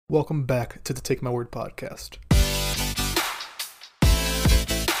Welcome back to the Take My Word podcast.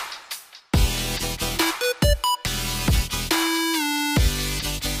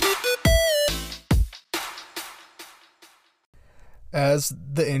 As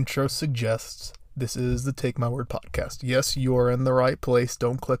the intro suggests, this is the Take My Word podcast. Yes, you are in the right place.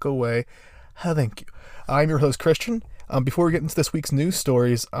 Don't click away. Thank you. I'm your host, Christian. Before we get into this week's news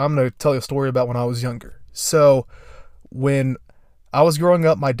stories, I'm going to tell you a story about when I was younger. So, when I was growing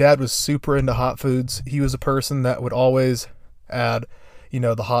up, my dad was super into hot foods. He was a person that would always add,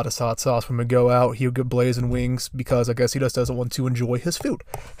 the hottest hot sauce when we go out. He would get blazing wings because I guess he just doesn't want to enjoy his food.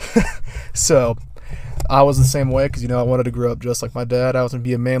 So, I was the same way because, I wanted to grow up just like my dad. I was going to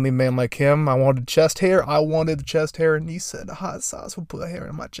be a manly man like him. I wanted chest hair. I wanted the chest hair, and he said hot sauce will put hair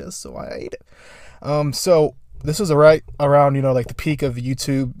in my chest, so I ate it. So this was right around, like the peak of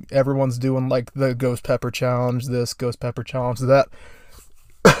YouTube. Everyone's doing like the ghost pepper challenge, this ghost pepper challenge, that.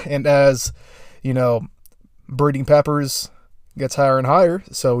 And as, breeding peppers gets higher and higher,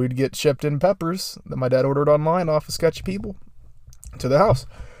 so we'd get shipped in peppers that my dad ordered online off of Sketchy People to the house.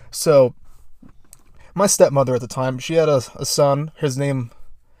 So my stepmother at the time, she had a son. His name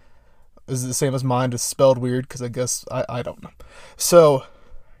is the same as mine, just spelled weird because I guess I don't know. So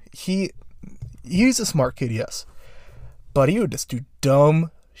he's a smart kid, yes, but he would just do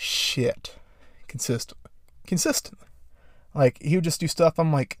dumb shit consistently. Like, he would just do stuff.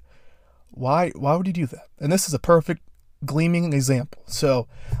 I'm like, why would he do that? And this is a perfect gleaming example. So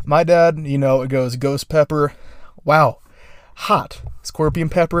my dad, it goes ghost pepper, wow, hot. Scorpion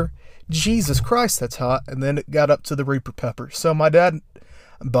pepper, Jesus Christ, that's hot. And then it got up to the Reaper pepper. So my dad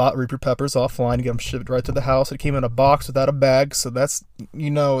bought Reaper peppers offline to get them shipped right to the house. It came in a box without a bag, so that's,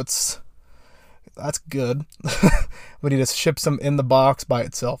 that's good. But he just ships them in the box by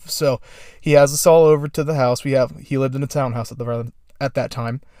itself. So he has us all over to the house. He lived in a townhouse at that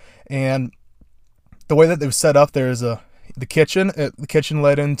time. And the way that they were set up, there's the kitchen. The kitchen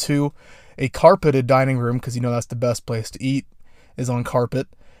led into a carpeted dining room because, that's the best place to eat is on carpet.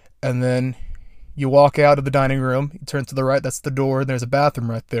 And then you walk out of the dining room, you turn to the right, that's the door, and there's a bathroom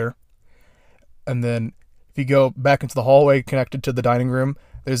right there. And then if you go back into the hallway connected to the dining room,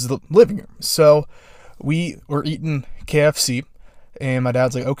 there's the living room. So we were eating KFC, and my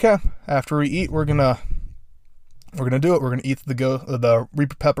dad's like, okay, after we eat, we're gonna do it. We're gonna eat the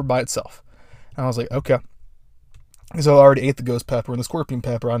Reaper pepper by itself. And I was like, okay. So I already ate the ghost pepper and the scorpion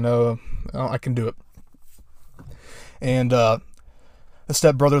pepper. I know I can do it. And the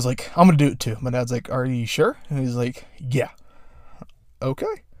stepbrother's like, I'm gonna do it too. My dad's like, are you sure? And he's like, yeah.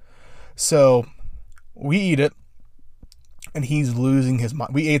 Okay. So we eat it, and he's losing his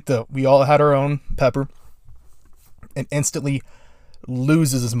mind. We all had our own pepper, and instantly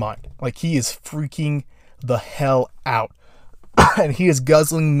loses his mind. Like, he is freaking the hell out. And he is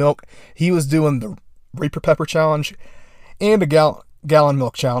guzzling milk. He was doing the Reaper pepper challenge and a gallon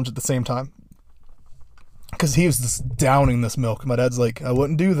milk challenge at the same time, because he was just downing this milk. My dad's like, I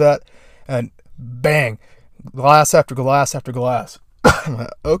wouldn't do that. And bang, glass after glass after glass. I'm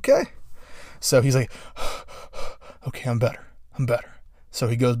like, okay. So he's like, okay, I'm better. So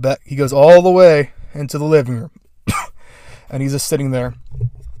he goes all the way into the living room. And he's just sitting there.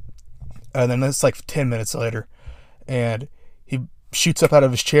 And then it's like 10 minutes later, and he shoots up out of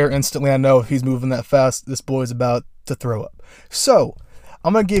his chair instantly. I know if he's moving that fast, this boy's about to throw up. So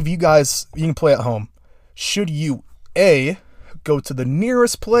I'm going to give you guys, you can play at home. Should you, A, go to the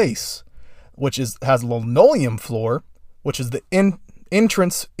nearest place, which has a linoleum floor, which is the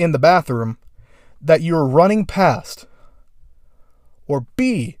entrance in the bathroom that you're running past? Or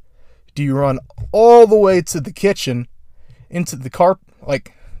B, do you run all the way to the kitchen, into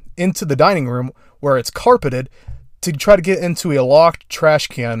the dining room where it's carpeted, to try to get into a locked trash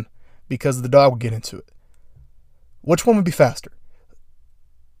can because the dog would get into it? Which one would be faster?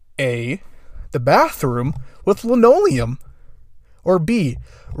 A, the bathroom with linoleum, or B,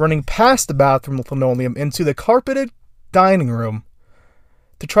 running past the bathroom with linoleum into the carpeted dining room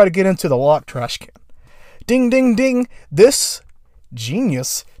to try to get into the locked trash can? Ding, ding, ding. This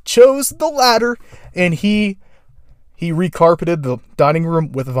genius chose the latter, and he recarpeted the dining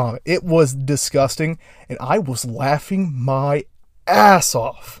room with vomit. It was disgusting, and I was laughing my ass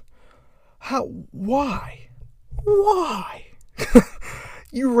off. Why?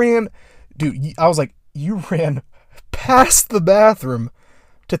 You ran, dude, I was like, you ran past the bathroom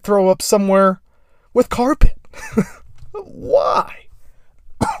to throw up somewhere with carpet. Why?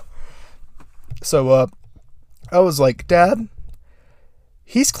 So, I was like, Dad,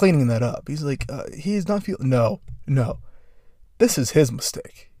 he's cleaning that up. He's like, he's not feeling, no. This is his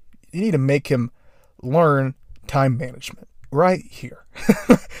mistake. You need to make him learn time management. right here.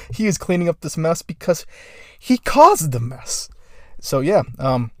 He is cleaning up this mess because he caused the mess. So yeah,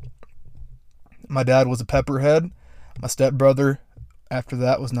 my dad was a pepperhead. My stepbrother, after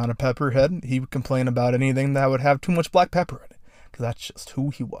that, was not a pepperhead. He would complain about anything that would have too much black pepper in it, because that's just who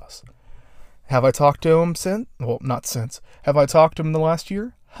he was. Have I talked to him since? Well, not since. Have I talked to him in the last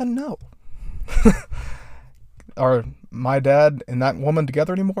year? No. Are my dad and that woman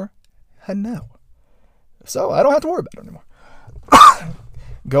together anymore? No. So I don't have to worry about it anymore.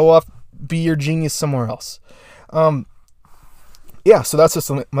 Go off, be your genius somewhere else. Yeah, so that's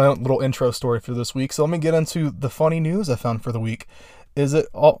just my little intro story for this week. So let me get into the funny news I found for the week. Is it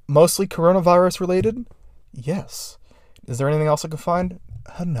all mostly coronavirus related? Yes. Is there anything else I can find?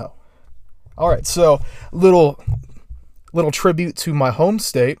 No. All right, so little tribute to my home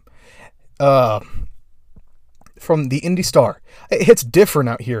state from the Indy Star. It hits different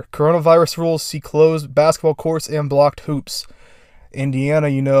out here. Coronavirus rules see closed basketball courts and blocked hoops. Indiana,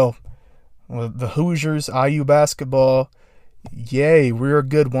 the Hoosiers, IU basketball. Yay, we were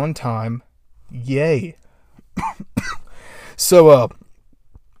good one time. Yay. So,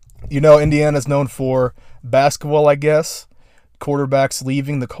 Indiana's known for basketball, I guess. Quarterbacks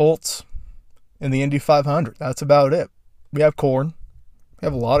leaving the Colts in the Indy 500. That's about it. We have corn. We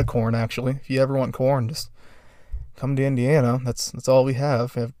have a lot of corn, actually. If you ever want corn, just come to Indiana. That's all we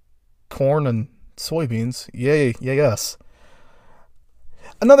have. We have corn and soybeans. Yay, yes.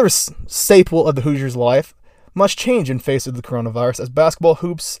 Another staple of the Hoosiers' life must change in face of the coronavirus, as basketball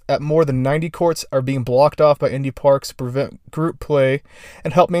hoops at more than 90 courts are being blocked off by Indy parks to prevent group play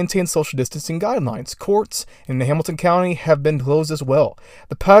and help maintain social distancing guidelines. Courts in Hamilton County have been closed as well.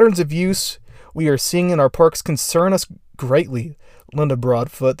 The patterns of use we are seeing in our parks concern us greatly, Linda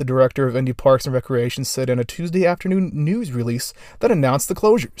Broadfoot, the director of Indy Parks and Recreation, said in a Tuesday afternoon news release that announced the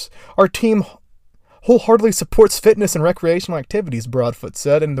closures. Our team wholeheartedly supports fitness and recreational activities, Broadfoot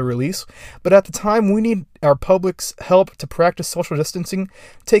said in the release, but at the time we need our public's help to practice social distancing,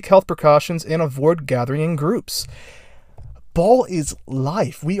 take health precautions, and avoid gathering in groups. Ball is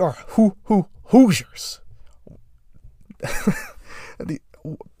life. We are Hoosiers.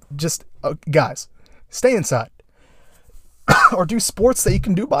 Guys, stay inside. Or do sports that you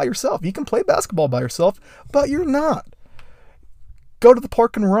can do by yourself. You can play basketball by yourself, but you're not. Go to the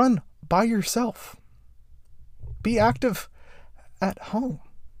park and run by yourself. Be active at home.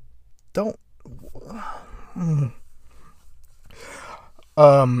 Don't. The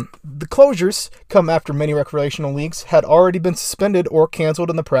closures come after many recreational leagues had already been suspended or canceled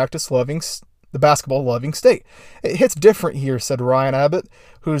in the basketball-loving state. It hits different here, said Ryan Abbott,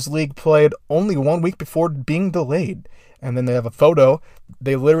 whose league played only 1 week before being delayed. And then they have a photo.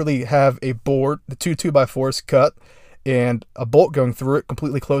 They literally have a board, the 2x4s cut, and a bolt going through it,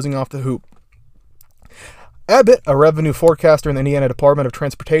 completely closing off the hoop. Abbott, a revenue forecaster in the Indiana Department of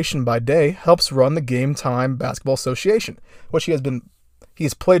Transportation by day, helps run the Game Time Basketball Association, which he has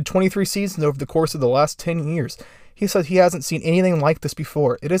played 23 seasons over the course of the last 10 years. He said he hasn't seen anything like this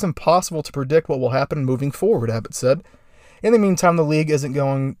before. It is impossible to predict what will happen moving forward, Abbott said. In the meantime, the league isn't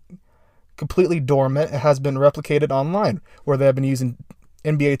going completely dormant. It has been replicated online, where they have been using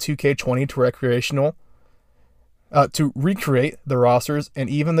NBA 2K20 to recreate the rosters and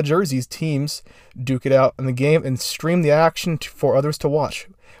even the jerseys. Teams duke it out in the game and stream the action for others to watch.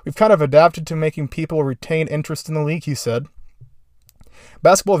 We've kind of adapted to making people retain interest in the league, he said.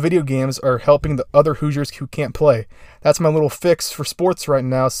 Basketball video games are helping the other Hoosiers who can't play. That's my little fix for sports right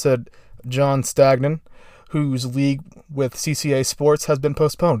now, said John Stagnan, whose league with CCA Sports has been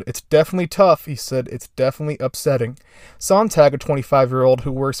postponed. It's definitely tough, he said. It's definitely upsetting. Sontag, a 25-year-old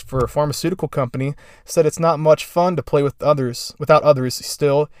who works for a pharmaceutical company, said it's not much fun to play without others.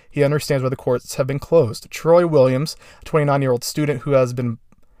 Still, he understands why the courts have been closed. Troy Williams, a 29-year-old student who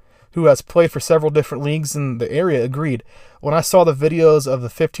has played for several different leagues in the area, agreed. When I saw the videos of the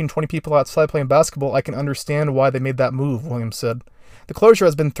 15-20 people outside playing basketball, I can understand why they made that move, Williams said. The closure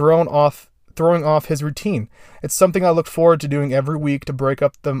has been throwing off his routine. It's something I look forward to doing every week to break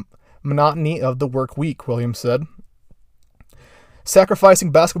up the monotony of the work week, Williams said.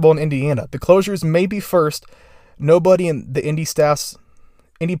 Sacrificing basketball in Indiana. The closures may be first. Nobody in the Indy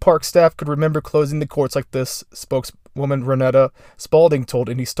Park staff could remember closing the courts like this, spokeswoman Renetta Spalding told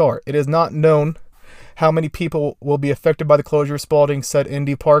Indy Star. It is not known how many people will be affected by the closure, Spalding said.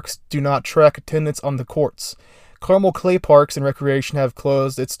 Indy Parks do not track attendance on the courts. Carmel Clay Parks and Recreation have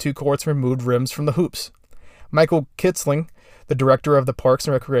closed its 2 courts and removed rims from the hoops. Michael Kitzling, the director of the Parks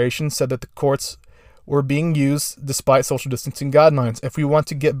and Recreation, said that the courts were being used despite social distancing guidelines. If we want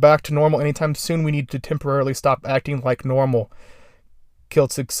to get back to normal anytime soon, we need to temporarily stop acting like normal,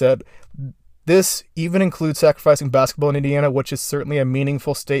 Kitzling said. This even includes sacrificing basketball in Indiana, which is certainly a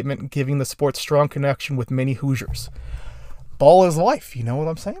meaningful statement, giving the sport strong connection with many Hoosiers. Ball is life, you know what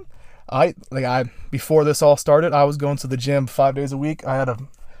I'm saying? Before this all started, I was going to the gym 5 days a week. I had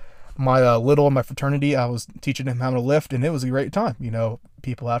my little in my fraternity. I was teaching him how to lift, and it was a great time. You know,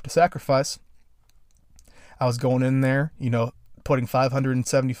 people have to sacrifice. I was going in there, you know, putting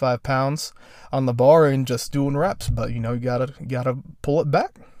 575 pounds on the bar and just doing reps, but you know, you gotta pull it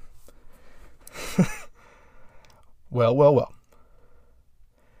back. Well.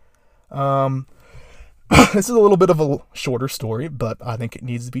 This is a little bit of a shorter story, but I think it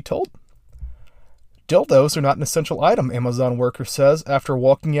needs to be told. Dildos are not an essential item, Amazon worker says after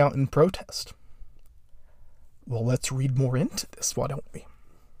walking out in protest. Well, let's read more into this, why don't we?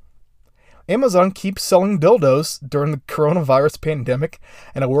 Amazon keeps selling dildos during the coronavirus pandemic,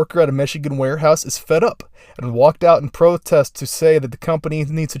 and a worker at a Michigan warehouse is fed up and walked out in protest to say that the company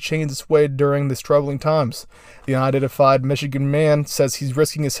needs to change its way during these troubling times. The unidentified Michigan man says he's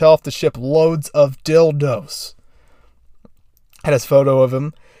risking his health to ship loads of dildos. Had his photo of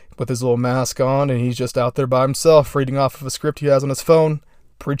him with his little mask on, and he's just out there by himself reading off of a script he has on his phone,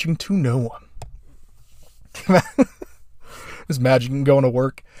 preaching to no one. Just imagine going to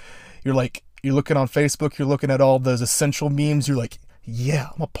work. You're looking on Facebook, you're looking at all those essential memes, you're like, yeah,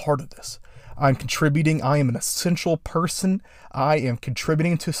 I'm a part of this. I'm contributing, I am an essential person, I am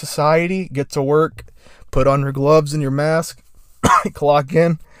contributing to society. Get to work, put on your gloves and your mask, clock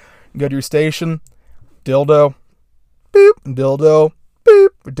in, go to your station, dildo, beep, dildo,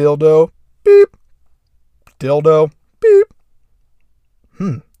 beep, dildo, beep, dildo, beep.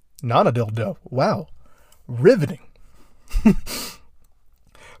 Not a dildo. Wow. Riveting.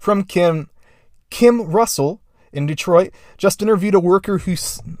 From Kim Russell in Detroit, just interviewed a worker who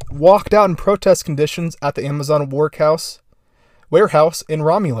walked out in protest conditions at the Amazon warehouse in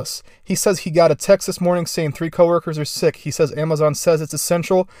Romulus. He says he got a text this morning saying 3 coworkers are sick. He says Amazon says it's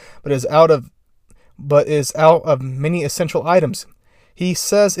essential, but is out of many essential items. He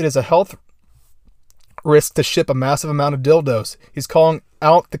says it is a health risk to ship a massive amount of dildos. He's calling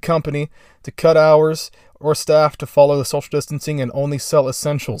out the company to cut hours or staff to follow the social distancing and only sell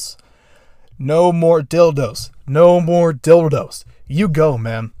essentials. No more dildos. No more dildos. You go,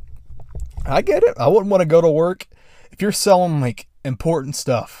 man. I get it. I wouldn't want to go to work. If you're selling, like, important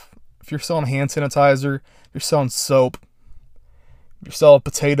stuff, if you're selling hand sanitizer, if you're selling soap, if you're selling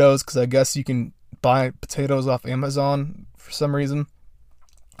potatoes, because I guess you can buy potatoes off Amazon for some reason,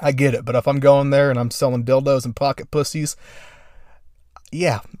 I get it. But if I'm going there and I'm selling dildos and pocket pussies,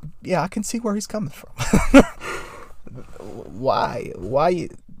 yeah, I can see where he's coming from. Why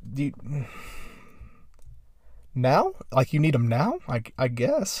do you... Now? Like, you need them now? I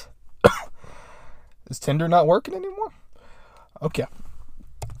guess. Is Tinder not working anymore? Okay.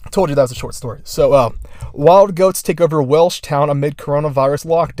 I told you that was a short story. So, wild goats take over Welsh town amid coronavirus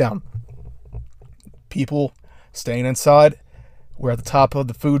lockdown. People staying inside. We're at the top of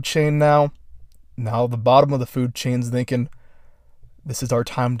the food chain now. Now the bottom of the food chain's thinking, this is our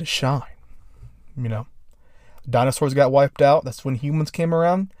time to shine. You know? Dinosaurs got wiped out. That's when humans came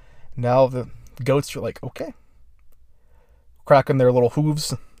around. Now the goats are like, okay. Cracking their little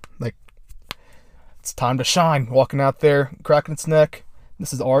hooves. Like, it's time to shine. Walking out there, cracking its neck.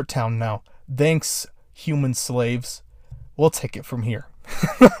 This is our town now. Thanks, human slaves. We'll take it from here.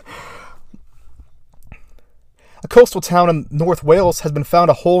 A coastal town in North Wales has been found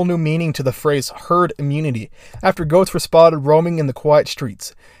a whole new meaning to the phrase herd immunity after goats were spotted roaming in the quiet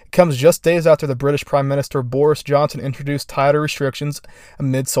streets. It comes just days after the British Prime Minister Boris Johnson introduced tighter restrictions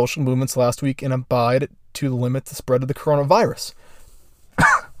amid social movements last week in a bid to limit the spread of the coronavirus.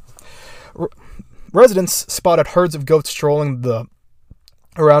 Residents spotted herds of goats strolling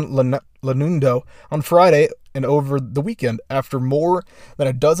around Lanundo on Friday and over the weekend after more than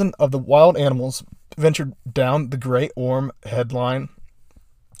a dozen of the wild animals ventured down the Great Orme headland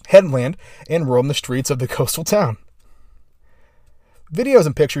and roamed the streets of the coastal town. Videos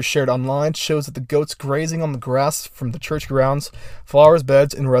and pictures shared online shows that the goats grazing on the grass from the church grounds, flowers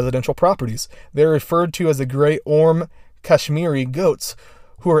beds, and residential properties. They are referred to as the Great Orme Kashmiri goats,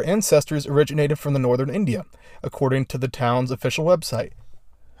 who are ancestors originated from the northern India, according to the town's official website.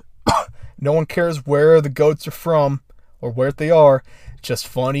 No one cares where the goats are from or where they are. Just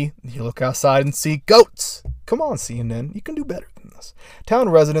funny. You look outside and see goats. Come on, CNN. You can do better than this. Town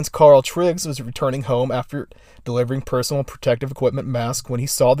resident Carl Triggs was returning home after delivering personal protective equipment masks when he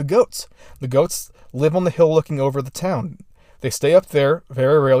saw the goats. The goats live on the hill looking over the town. They stay up there,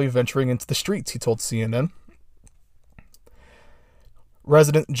 very rarely venturing into the streets, he told CNN.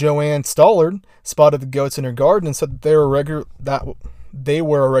 Resident Joanne Stollard spotted the goats in her garden and said that they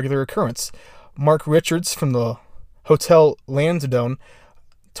were a regular occurrence. Mark Richards from the Hotel Lansdowne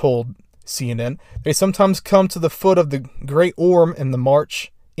told CNN, they sometimes come to the foot of the Great Orme in the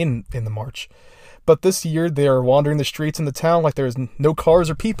March, but this year they are wandering the streets in the town like there is no cars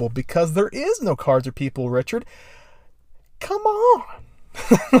or people, because there is no cars or people, Richard. Come on.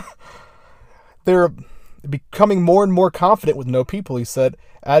 They're becoming more and more confident with no people, he said,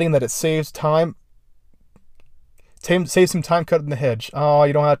 adding that it saves some time cutting the hedge. Oh,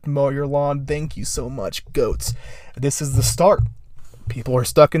 you don't have to mow your lawn. Thank you so much, goats. This is the start. People are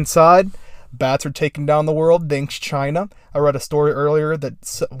stuck inside. Bats are taking down the world. Thanks, China. I read a story earlier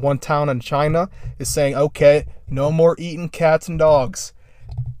that one town in China is saying, okay, no more eating cats and dogs.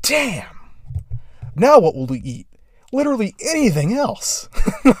 Damn. Now what will we eat? Literally anything else.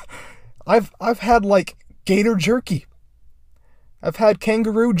 I've had like gator jerky. I've had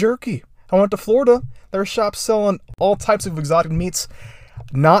kangaroo jerky. I went to Florida. There are shops selling all types of exotic meats.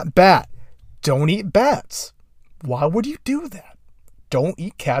 Not bat. Don't eat bats. Why would you do that? Don't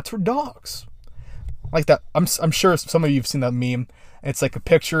eat cats or dogs. Like that. I'm sure some of you have seen that meme. It's like a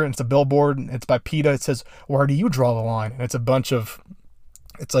picture and it's a billboard and it's by PETA. It says, where do you draw the line? And it's a bunch of,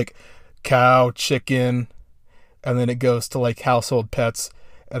 it's like cow, chicken, and then it goes to like household pets.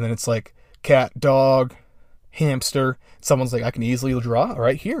 And then it's like cat, dog, hamster. Someone's like, I can easily draw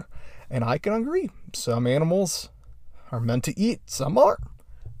right here. And I can agree. Some animals are meant to eat. Some aren't.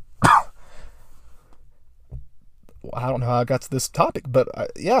 I don't know how I got to this topic, but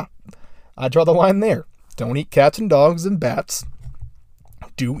yeah, I draw the line there. Don't eat cats and dogs and bats.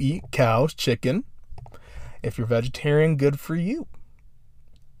 Do eat cows, chicken. If you're vegetarian, good for you.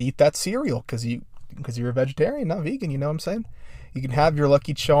 Eat that cereal because you're a vegetarian, not vegan. You know what I'm saying? You can have your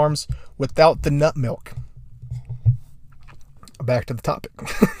Lucky Charms without the nut milk. Back to the topic.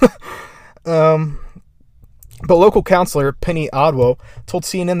 But local counselor Penny Odwo told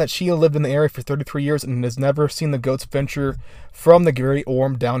CNN that she lived in the area for 33 years and has never seen the goats venture from the Great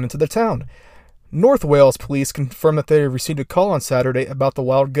Orme down into the town. North Wales police confirmed that they received a call on Saturday about the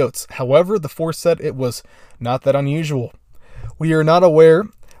wild goats. However, the force said it was not that unusual. We are not aware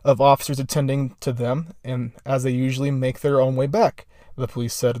of officers attending to them, and as they usually make their own way back, the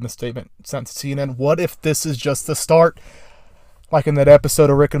police said in the statement sent to CNN. What if this is just the start? Like in that episode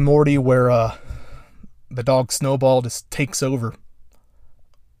of Rick and Morty where the dog Snowball just takes over.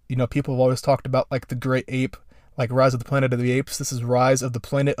 You know, people have always talked about like the great ape, like Rise of the Planet of the Apes. This is Rise of the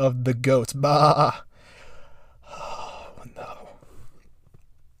Planet of the Goats. Bah! Oh, no.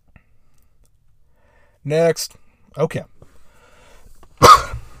 Next. Okay.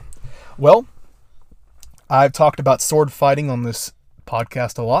 Well, I've talked about sword fighting on this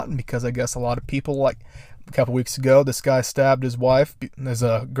podcast a lot, and because I guess a lot of people, like a couple weeks ago, this guy stabbed his wife as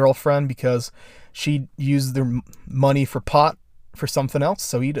a girlfriend because she used their money for pot for something else,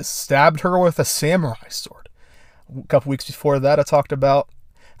 so he just stabbed her with a samurai sword. A couple weeks before that, I talked about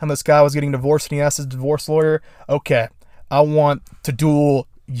how this guy was getting divorced and he asked his divorce lawyer, okay, I want to duel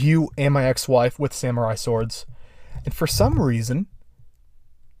you and my ex-wife with samurai swords. And for some reason,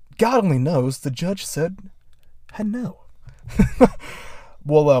 God only knows, the judge said no.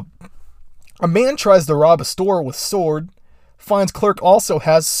 Well, a man tries to rob a store with sword, finds clerk also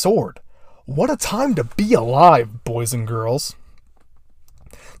has sword. What a time to be alive, boys and girls.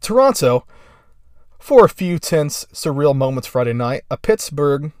 Toronto, for a few tense, surreal moments Friday night, a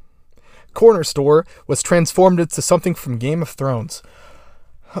Pittsburgh corner store was transformed into something from Game of Thrones.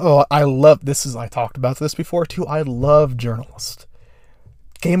 Oh, I talked about this before too. I love journalists.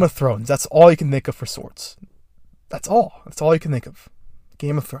 Game of Thrones, that's all you can think of for swords. That's all you can think of.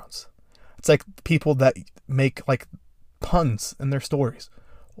 Game of Thrones. It's like people that make like puns in their stories.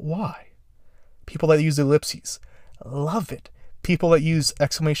 Why? People that use ellipses. Love it. People that use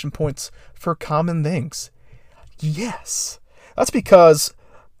exclamation points for common things. Yes. That's because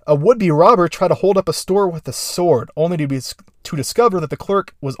a would-be robber tried to hold up a store with a sword, only to discover that the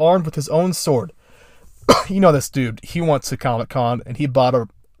clerk was armed with his own sword. You know this dude. He went to Comic-Con and he bought a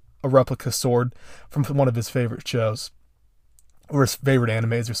replica sword from one of his favorite shows. Or his favorite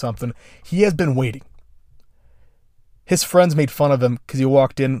animes or something. He has been waiting. His friends made fun of him because he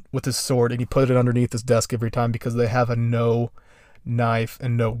walked in with his sword and he put it underneath his desk every time because they have a no knife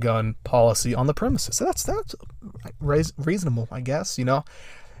and no gun policy on the premises. So that's reasonable, I guess, you know.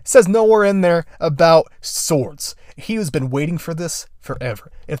 It says nowhere in there about swords. He has been waiting for this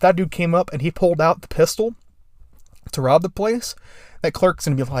forever. If that dude came up and he pulled out the pistol to rob the place, that clerk's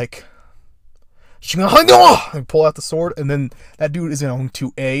going to be like, and pull out the sword, and then that dude is going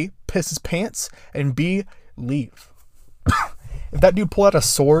to A, piss his pants, and B, leave. If that dude pulled out a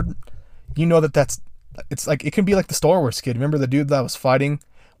sword, you know that's It's like, it can be like the Star Wars kid. Remember the dude that was fighting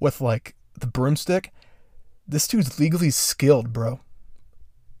with like the broomstick? This dude's legally skilled, bro.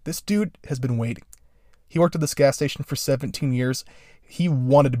 This dude has been waiting. He worked at this gas station for 17 years. He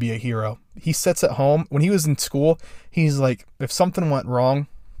wanted to be a hero. He sits at home. When he was in school, he's like, if something went wrong,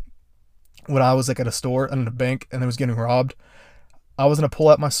 when I was like at a store and in a bank and I was getting robbed, I was going to pull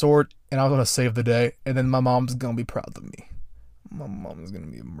out my sword and I was going to save the day. And then my mom's going to be proud of me. My mom's going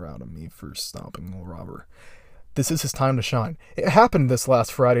to be proud of me for stopping a robber. This is his time to shine. It happened this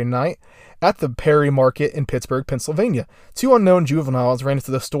last Friday night at the Perry Market in Pittsburgh, Pennsylvania. 2 unknown juveniles ran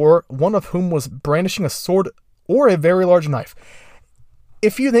into the store, one of whom was brandishing a sword or a very large knife.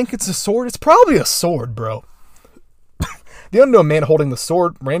 If you think it's a sword, it's probably a sword, bro. The unknown man holding the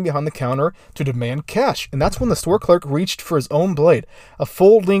sword ran behind the counter to demand cash, and that's when the store clerk reached for his own blade, a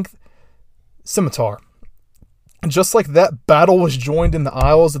full-length scimitar. And just like that, battle was joined in the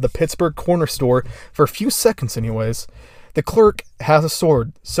aisles of the Pittsburgh corner store for a few seconds anyways. The clerk has a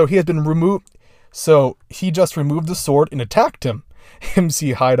sword, so he just removed the sword and attacked him.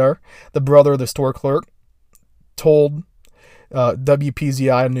 MC Haidar, the brother of the store clerk, told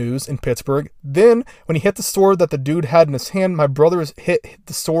WPZI News in Pittsburgh. Then, when he hit the sword that the dude had in his hand, my brother hit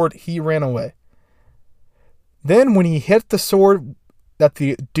the sword, he ran away. Then, when he hit the sword that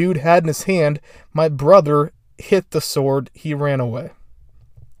the dude had in his hand, my brother hit the sword, he ran away.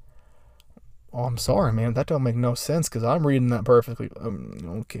 Oh, I'm sorry, man. That don't make no sense because I'm reading that perfectly.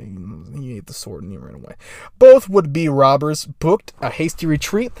 Okay, he ate the sword and he ran away. Both would-be robbers booked a hasty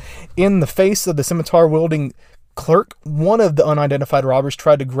retreat in the face of the scimitar-wielding clerk. One of the unidentified robbers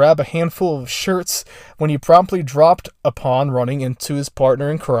tried to grab a handful of shirts when he promptly dropped upon running into his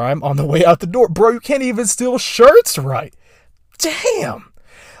partner in crime on the way out the door. Bro, you can't even steal shirts right. Damn.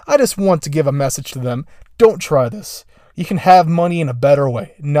 I just want to give a message to them. Don't try this. You can have money in a better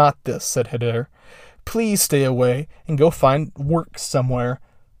way, not this, said Haidar. Please stay away and go find work somewhere,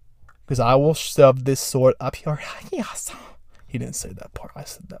 because I will shove this sword up your ass. He didn't say that part. I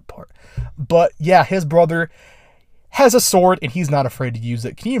said that part. But yeah, his brother has a sword and he's not afraid to use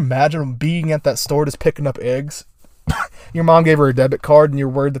it. Can you imagine being at that store just picking up eggs? Your mom gave her a debit card and you're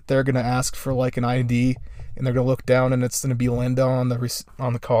worried that they're going to ask for like an ID and they're going to look down and it's going to be Linda on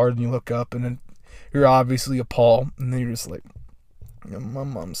the card, and you look up and then you're obviously a Paul, and then you're just like, my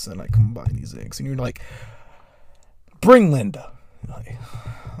mom said I come buy these eggs, and you're like, bring Linda. You're like,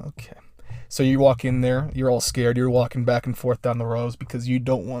 okay. So you walk in there, you're all scared, you're walking back and forth down the rows because you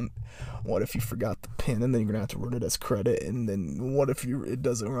don't want, what if you forgot the pin, and then you're going to have to run it as credit, and then what if it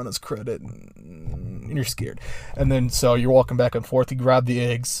doesn't run as credit, and you're scared. And then so you're walking back and forth, you grab the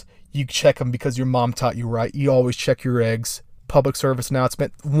eggs, you check them because your mom taught you right, you always check your eggs. Public service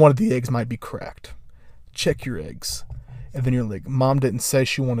announcement, one of the eggs might be cracked. Check your eggs. And then you're like, Mom didn't say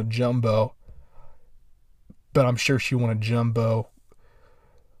she wanted jumbo, but I'm sure she wanted jumbo.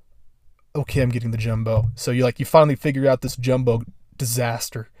 Okay, I'm getting the jumbo. So you finally figure out this jumbo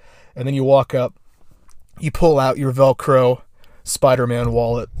disaster. And then you walk up, you pull out your Velcro Spider-Man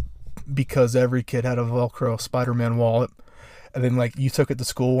wallet, because every kid had a Velcro Spider-Man wallet. And then you took it to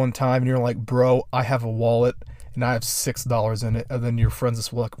school one time and you're like, bro, I have a wallet and I have $6 in it. And then your friends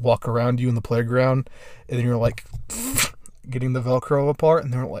just walk around you in the playground, and then you're like getting the Velcro apart,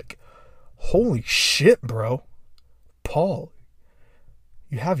 and they're like, holy shit, bro, Paul,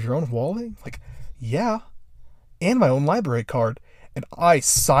 you have your own wallet? Like, yeah, and my own library card. And I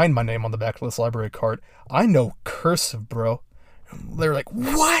signed my name on the back of this library card. I know cursive, bro. They're like,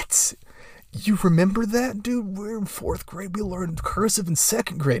 what? You remember that, dude? We're in 4th grade. We learned cursive in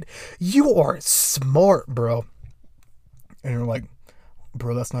 2nd grade. You are smart, bro. And you're like,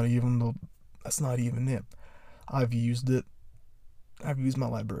 bro, that's not even it. I've used it. I've used my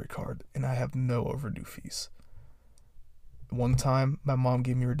library card, and I have no overdue fees. One time, my mom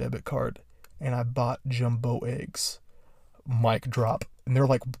gave me her debit card, and I bought jumbo eggs. Mic drop. And they're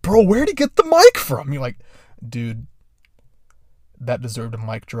like, bro, where'd you get the mic from? You're like, dude, that deserved a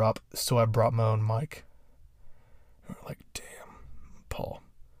mic drop, so I brought my own mic. And we're like, damn, Paul,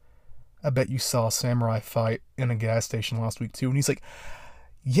 I bet you saw a samurai fight in a gas station last week too. And he's like,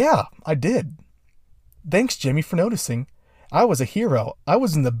 yeah, I did. Thanks, Jimmy, for noticing. I was a hero. I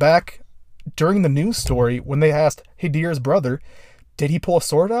was in the back during the news story when they asked Haidar's brother, did he pull a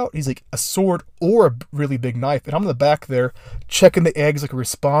sword out? He's like, a sword or a really big knife. And I'm in the back there checking the eggs like a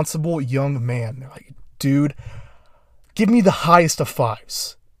responsible young man. They're like, dude, give me the highest of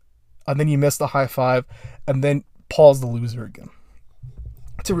fives. And then you miss the high five, and then Paul's the loser again.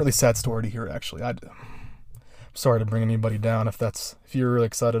 It's a really sad story to hear, actually. I'm sorry to bring anybody down if you're really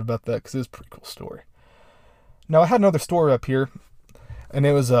excited about that, because it's a pretty cool story. Now, I had another story up here, and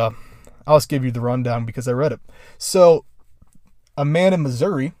it was I'll just give you the rundown because I read it. So, a man in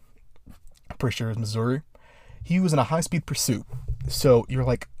Missouri, I'm pretty sure it was Missouri, he was in a high-speed pursuit. So, you're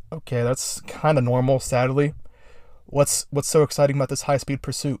like, okay, that's kind of normal, sadly. What's so exciting about this high-speed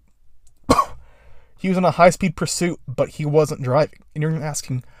pursuit? He was in a high-speed pursuit, but he wasn't driving. And you're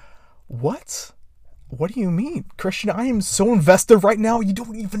asking, what? What do you mean? Christian, I am so invested right now, you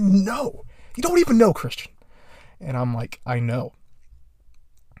don't even know. You don't even know, Christian. And I'm like, I know.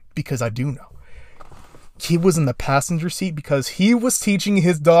 Because I do know. He was in the passenger seat because he was teaching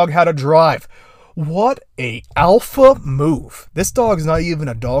his dog how to drive. What a alpha move. This dog's not even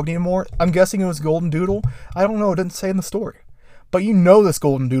a dog anymore. I'm guessing it was Golden Doodle. I don't know, it didn't say in the story. But you know this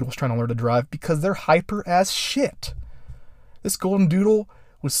Golden Doodle's trying to learn to drive because they're hyper as shit. This Golden Doodle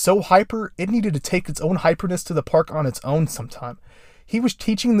was so hyper, it needed to take its own hyperness to the park on its own sometime. He was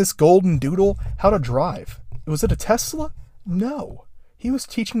teaching this Golden Doodle how to drive. Was it a Tesla? No. He was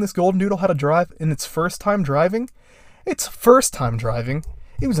teaching this Golden Doodle how to drive in its first time driving. Its first time driving.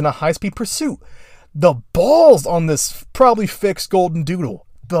 It was in a high-speed pursuit. The balls on this probably fixed Golden Doodle.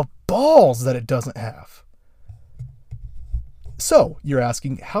 The balls that it doesn't have. So, you're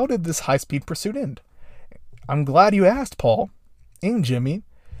asking, how did this high-speed pursuit end? I'm glad you asked, Paul and Jimmy.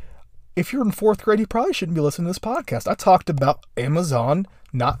 If you're in 4th grade, you probably shouldn't be listening to this podcast. I talked about Amazon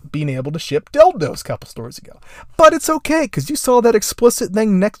not being able to ship dildos a couple stories ago. But it's okay, because you saw that explicit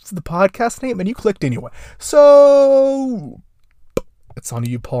thing next to the podcast name, and you clicked anyway. So, it's on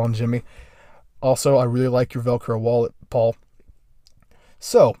you, Paul and Jimmy. Also, I really like your Velcro wallet, Paul.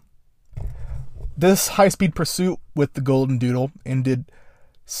 So, this high-speed pursuit with the Golden Doodle ended,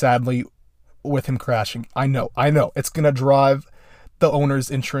 sadly, with him crashing. I know. It's going to drive the owner's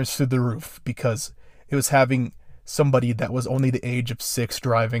insurance through the roof because it was having somebody that was only the age of 6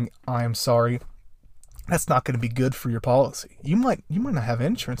 driving. I am sorry. That's not going to be good for your policy. You might not have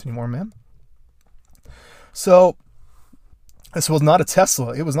insurance anymore, man. So, this was not a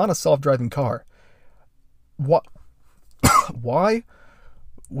Tesla. It was not a self-driving car. What? Why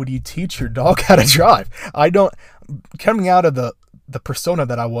would you teach your dog how to drive? Coming out of the persona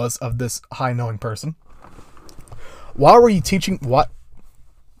that I was of this high-knowing person, why were you teaching, what?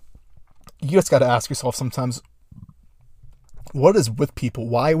 You just got to ask yourself sometimes, what is with people?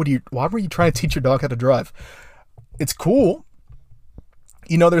 Why were you trying to teach your dog how to drive? It's cool.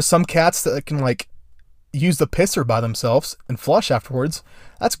 You know, there's some cats that can, like, use the pisser by themselves and flush afterwards.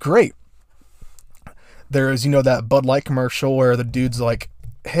 That's great. There's, that Bud Light commercial where the dude's like,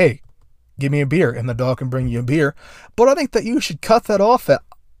 hey, give me a beer, and the dog can bring you a beer. But I think that you should cut that off at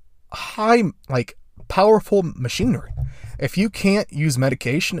high, powerful machinery. If you can't use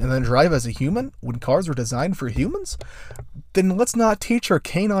medication and then drive as a human when cars were designed for humans, then let's not teach our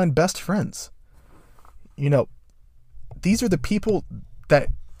canine best friends. These are the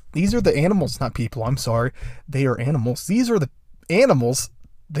animals, not people, I'm sorry. They are animals. These are the animals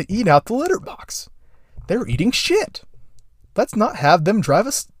that eat out the litter box. They're eating shit. Let's not have them drive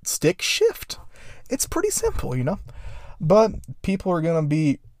a stick shift. It's pretty simple, But people are going to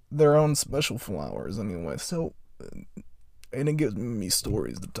be their own special flowers anyway. So, and it gives me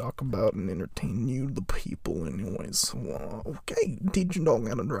stories to talk about and entertain you, the people, anyways. So, okay, teaching dog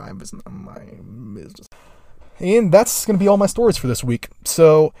how to drive is not my business. And that's going to be all my stories for this week.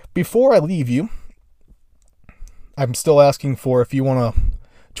 So, before I leave you, I'm still asking for, if you want to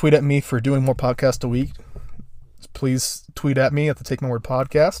tweet at me for doing more podcasts a week, please tweet at me at the Take My Word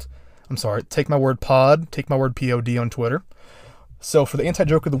Podcast. I'm sorry, Take My Word Pod, Take My Word POD on Twitter. So for the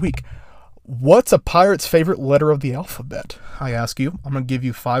anti-joke of the week, what's a pirate's favorite letter of the alphabet? I ask you. I'm going to give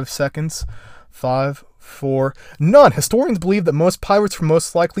you 5 seconds. 5, 4, none. Historians believe that most pirates were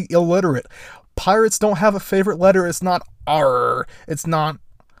most likely illiterate. Pirates don't have a favorite letter. It's not R. It's not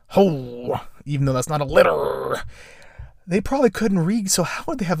ho, even though that's not a letter. They probably couldn't read, so how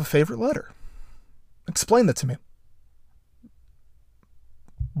would they have a favorite letter? Explain that to me.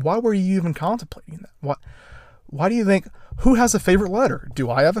 Why were you even contemplating that? Why do you think, who has a favorite letter? Do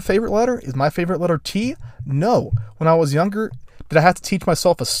I have a favorite letter? Is my favorite letter T? No. When I was younger, did I have to teach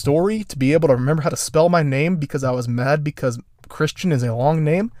myself a story to be able to remember how to spell my name because I was mad because Christian is a long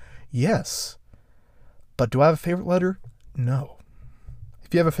name? Yes. But do I have a favorite letter? No.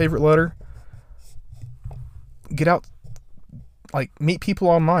 If you have a favorite letter, get out, meet people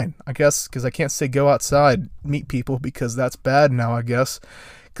online, I guess, because I can't say go outside, meet people, because that's bad now, I guess,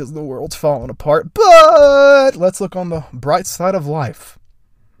 because the world's falling apart. But let's look on the bright side of life.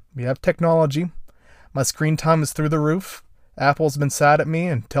 We have technology. My screen time is through the roof. Apple's been sad at me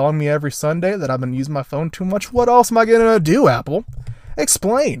and telling me every Sunday that I've been using my phone too much. What else am I going to do, Apple?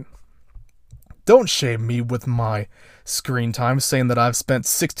 Explain. Don't shame me with my screen time, saying that I've spent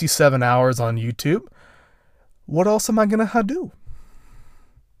 67 hours on YouTube. What else am I gonna do?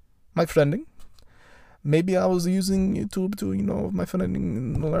 My friending. Maybe I was using YouTube to, my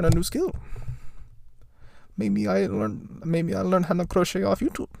friending, learn a new skill. Maybe I learned how to crochet off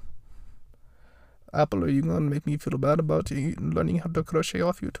YouTube. Apple, are you gonna make me feel bad about learning how to crochet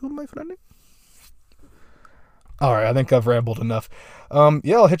off YouTube, my friend? Alright, I think I've rambled enough.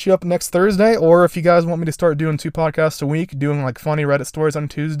 I'll hit you up next Thursday, or if you guys want me to start doing 2 podcasts a week, doing like funny Reddit stories on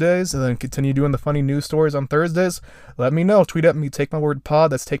Tuesdays, and then continue doing the funny news stories on Thursdays, let me know. Tweet at me, Take My Word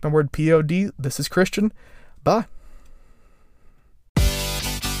Pod. That's Take My Word POD. This is Christian. Bye.